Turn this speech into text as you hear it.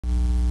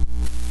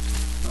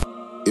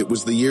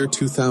was the year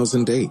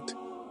 2008.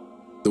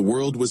 The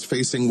world was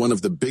facing one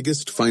of the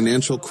biggest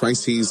financial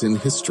crises in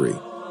history.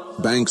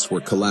 Banks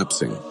were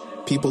collapsing.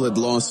 People had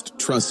lost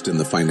trust in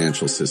the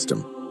financial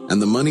system,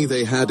 and the money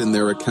they had in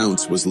their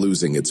accounts was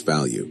losing its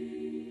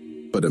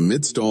value. But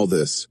amidst all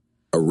this,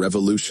 a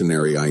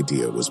revolutionary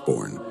idea was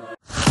born.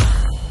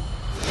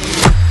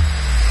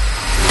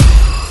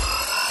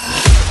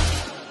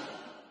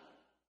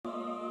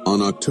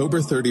 On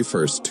October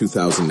 31st,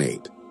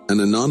 2008, an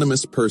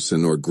anonymous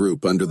person or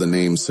group under the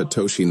name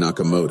Satoshi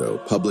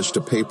Nakamoto published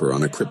a paper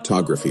on a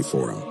cryptography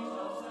forum.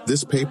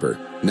 This paper,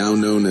 now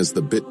known as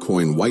the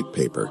Bitcoin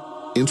whitepaper,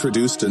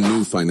 introduced a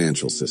new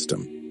financial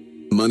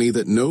system. Money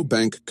that no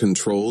bank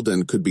controlled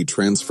and could be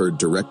transferred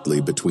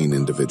directly between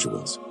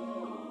individuals.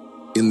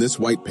 In this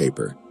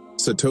whitepaper,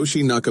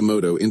 Satoshi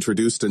Nakamoto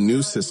introduced a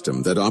new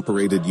system that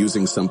operated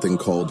using something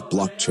called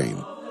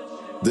blockchain.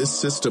 This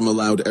system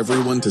allowed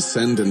everyone to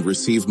send and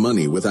receive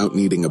money without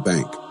needing a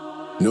bank.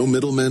 No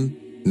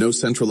middlemen, no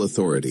central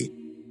authority,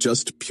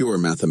 just pure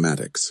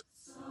mathematics.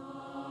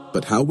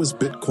 But how was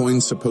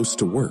Bitcoin supposed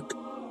to work?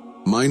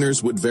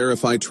 Miners would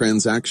verify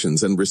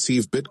transactions and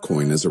receive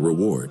Bitcoin as a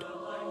reward.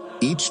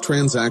 Each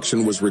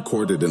transaction was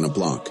recorded in a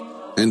block,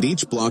 and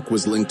each block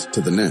was linked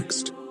to the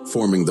next,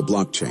 forming the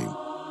blockchain,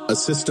 a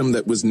system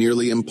that was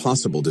nearly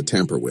impossible to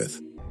tamper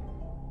with.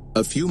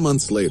 A few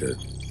months later,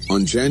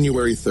 on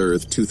January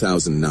 3rd,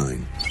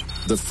 2009,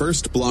 the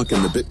first block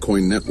in the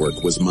Bitcoin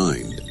network was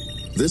mined.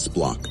 This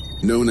block,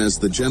 known as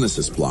the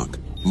Genesis block,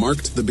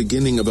 marked the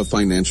beginning of a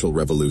financial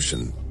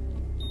revolution.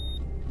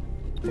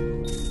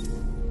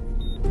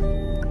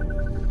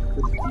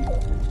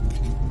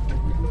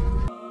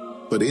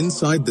 But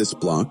inside this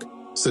block,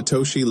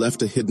 Satoshi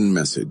left a hidden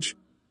message.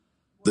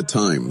 The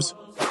Times,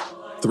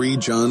 3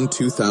 John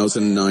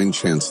 2009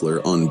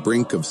 Chancellor on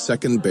brink of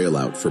second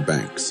bailout for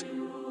banks.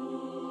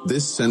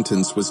 This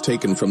sentence was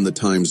taken from the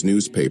Times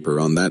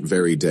newspaper on that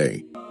very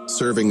day,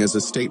 serving as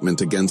a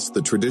statement against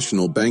the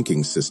traditional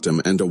banking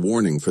system and a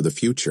warning for the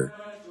future.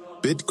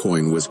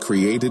 Bitcoin was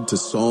created to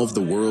solve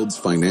the world's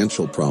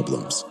financial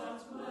problems.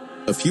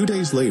 A few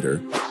days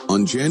later,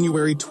 on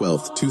January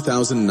 12,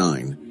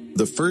 2009,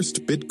 the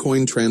first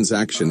Bitcoin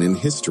transaction in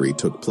history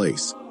took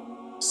place.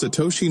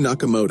 Satoshi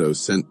Nakamoto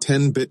sent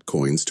 10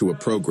 Bitcoins to a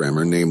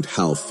programmer named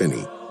Hal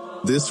Finney.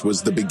 This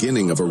was the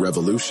beginning of a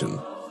revolution.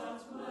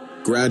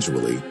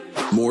 Gradually,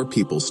 more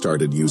people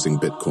started using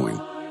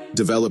Bitcoin.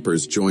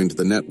 Developers joined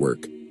the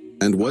network,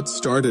 and what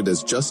started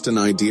as just an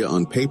idea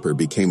on paper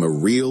became a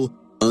real,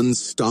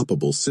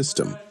 unstoppable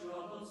system.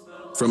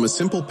 From a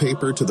simple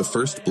paper to the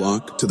first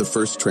block to the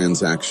first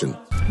transaction,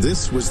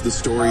 this was the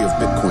story of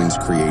Bitcoin's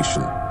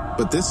creation.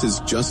 But this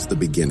is just the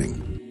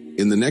beginning.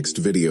 In the next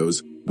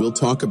videos, we'll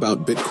talk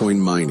about Bitcoin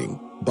mining,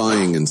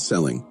 buying and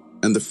selling,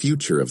 and the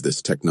future of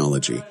this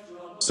technology.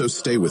 So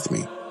stay with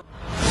me.